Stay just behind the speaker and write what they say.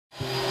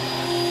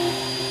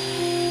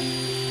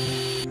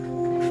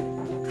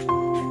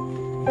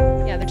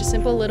just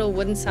simple little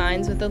wooden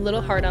signs with a little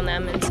heart on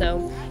them, and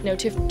so, you know,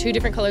 two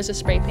different colors of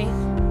spray paint.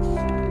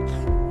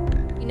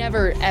 We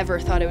never ever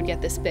thought it would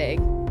get this big.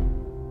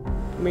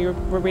 We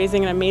were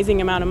raising an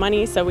amazing amount of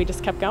money, so we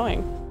just kept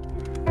going.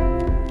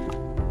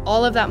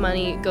 All of that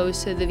money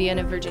goes to the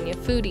Vienna, Virginia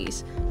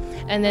foodies,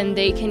 and then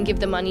they can give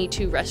the money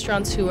to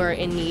restaurants who are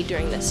in need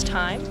during this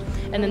time.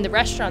 And then the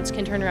restaurants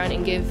can turn around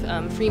and give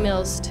free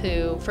meals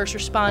to first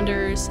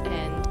responders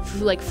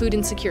and like food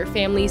insecure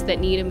families that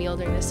need a meal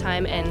during this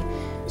time. And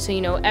so,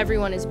 you know,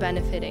 everyone is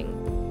benefiting.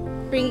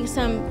 Bringing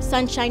some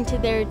sunshine to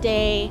their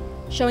day,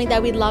 showing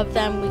that we love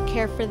them, we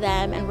care for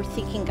them, and we're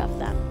thinking of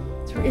them.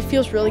 It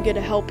feels really good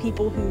to help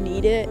people who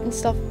need it and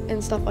stuff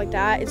like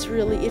that. It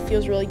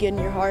feels really good in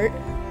your heart.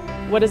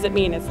 What does it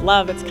mean? It's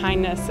love, it's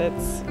kindness,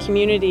 it's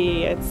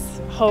community, it's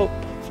hope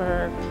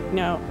for, you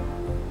know,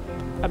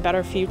 a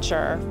better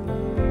future.